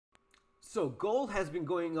So gold has been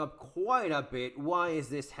going up quite a bit. Why is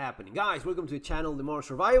this happening? Guys, welcome to the channel, The Modern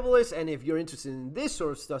Survivalist. And if you're interested in this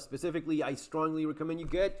sort of stuff specifically, I strongly recommend you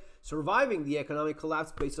get Surviving the Economic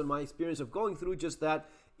Collapse based on my experience of going through just that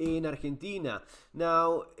in Argentina.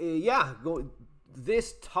 Now,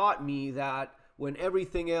 this taught me that when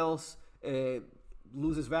everything else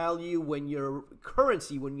loses value, when your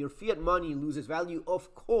currency, when your fiat money loses value,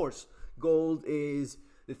 of course, gold is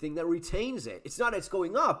the thing that retains it. It's not that it's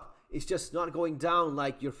going up. It's just not going down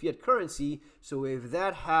like your fiat currency. So if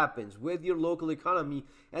that happens with your local economy,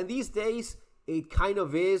 and these days it kind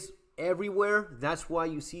of is everywhere, that's why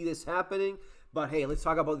you see this happening. But hey, let's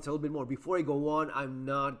talk about this a little bit more. Before I go on, I'm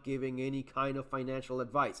not giving any kind of financial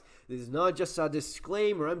advice. This is not just a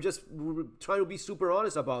disclaimer. I'm just trying to be super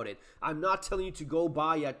honest about it. I'm not telling you to go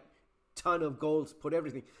buy a ton of gold, put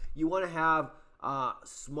everything. You want to have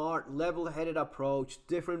smart, level-headed approach,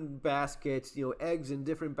 different baskets, eggs in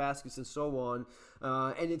different baskets and so on.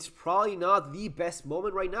 And it's probably not the best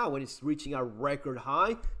moment right now when it's reaching a record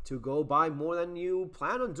high to go buy more than you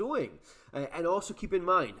plan on doing. And also keep in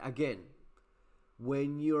mind, again,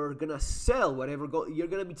 when you're gonna sell whatever gold, you're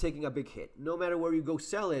gonna be taking a big hit. No matter where you go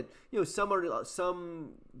sell it,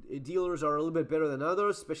 some dealers are a little bit better than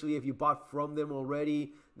others, especially if you bought from them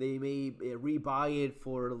already. They may rebuy it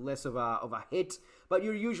for less of a hit, but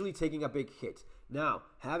you're usually taking a big hit. Now,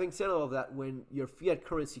 having said all of that, when your fiat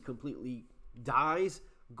currency completely dies,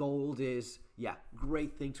 gold is,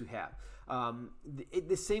 great thing to have.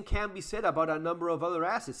 The same can be said about a number of other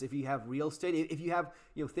assets. If you have real estate, if you have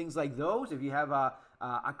things like those, if you have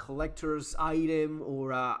a collector's item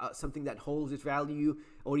or something that holds its value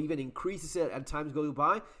or even increases it at times go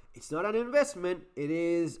by, it's not an investment. It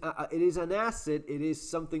is an asset. It is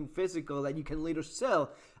something physical that you can later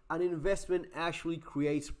sell. An investment actually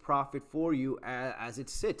creates profit for you as it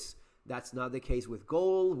sits. That's not the case with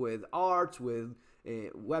gold, with art, with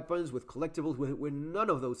weapons, with collectibles. With none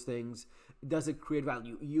of those things does it create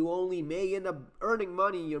value. You only may end up earning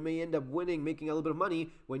money. You may end up winning, making a little bit of money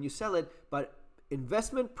when you sell it. But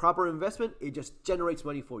investment, proper investment, it just generates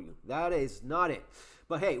money for you. That is not it.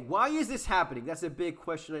 But hey, why is this happening? That's a big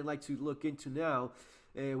question I'd like to look into now.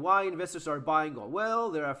 Why investors are buying gold?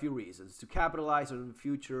 Well, there are a few reasons. To capitalize on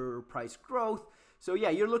future price growth. So yeah,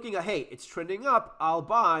 you're looking at, hey, it's trending up, I'll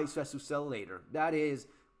buy so as to sell later. That is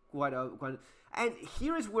quite and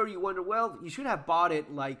here is where you wonder, well, you should have bought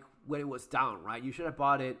it like when it was down, right? You should have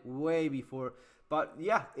bought it way before. But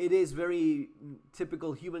yeah, it is very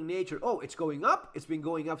typical human nature. Oh, it's going up. It's been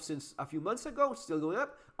going up since a few months ago. It's still going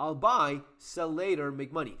up. I'll buy, sell later,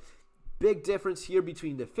 make money. Big difference here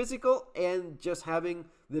between the physical and just having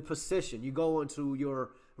the position. You go onto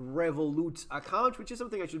your Revolut account, which is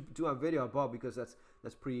something I should do a video about because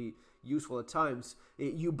that's pretty useful at times.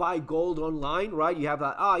 You buy gold online, right? You have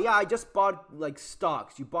I just bought like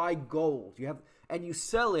stocks. You buy gold. And you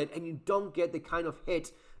sell it, and you don't get the kind of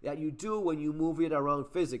hit that you do when you move it around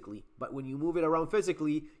physically. But when you move it around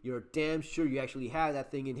physically, you're damn sure you actually have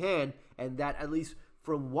that thing in hand, and that, at least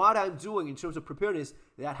from what I'm doing in terms of preparedness,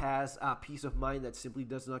 that has a peace of mind that simply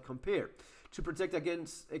does not compare. To protect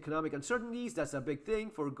against economic uncertainties, that's a big thing.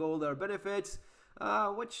 For gold, there are benefits,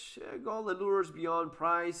 which gold allures beyond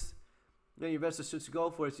price. Investors should go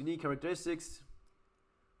for its unique characteristics.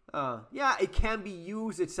 It can be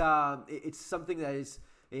used. It's something that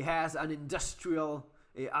it has an industrial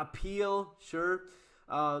appeal, sure.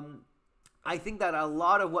 I think that a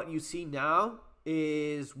lot of what you see now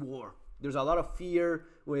is war. There's a lot of fear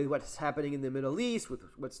with what's happening in the Middle East, with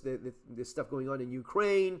what's the stuff going on in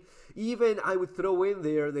Ukraine. Even I would throw in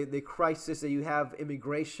there the crisis that you have,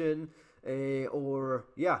 immigration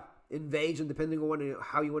invasion, depending on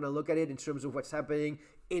how you want to look at it in terms of what's happening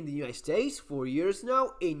in the United States for years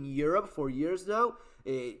now, in Europe for years now.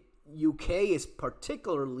 UK is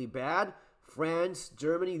particularly bad. France,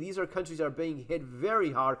 Germany, these are countries that are being hit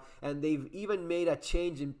very hard, and they've even made a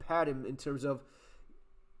change in pattern in terms of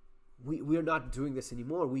we're not doing this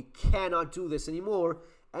anymore. We cannot do this anymore,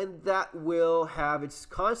 and that will have its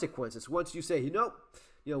consequences. Once you say,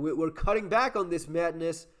 we're cutting back on this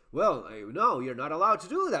madness, well, no, you're not allowed to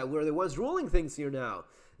do that. We're the ones ruling things here now.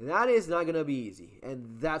 That is not going to be easy,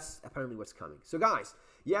 and that's apparently what's coming. So guys,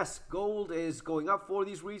 yes, gold is going up for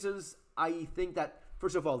these reasons. I think that,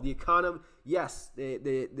 first of all, the economy, yes,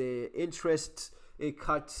 the interest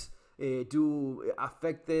cuts do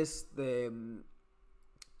affect this. The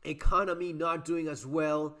economy not doing as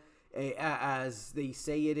well as they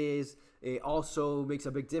say it is, it also makes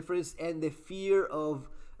a big difference. And the fear of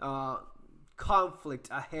conflict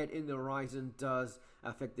ahead in the horizon does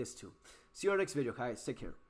affect this too. See you in our next video, guys. Take care.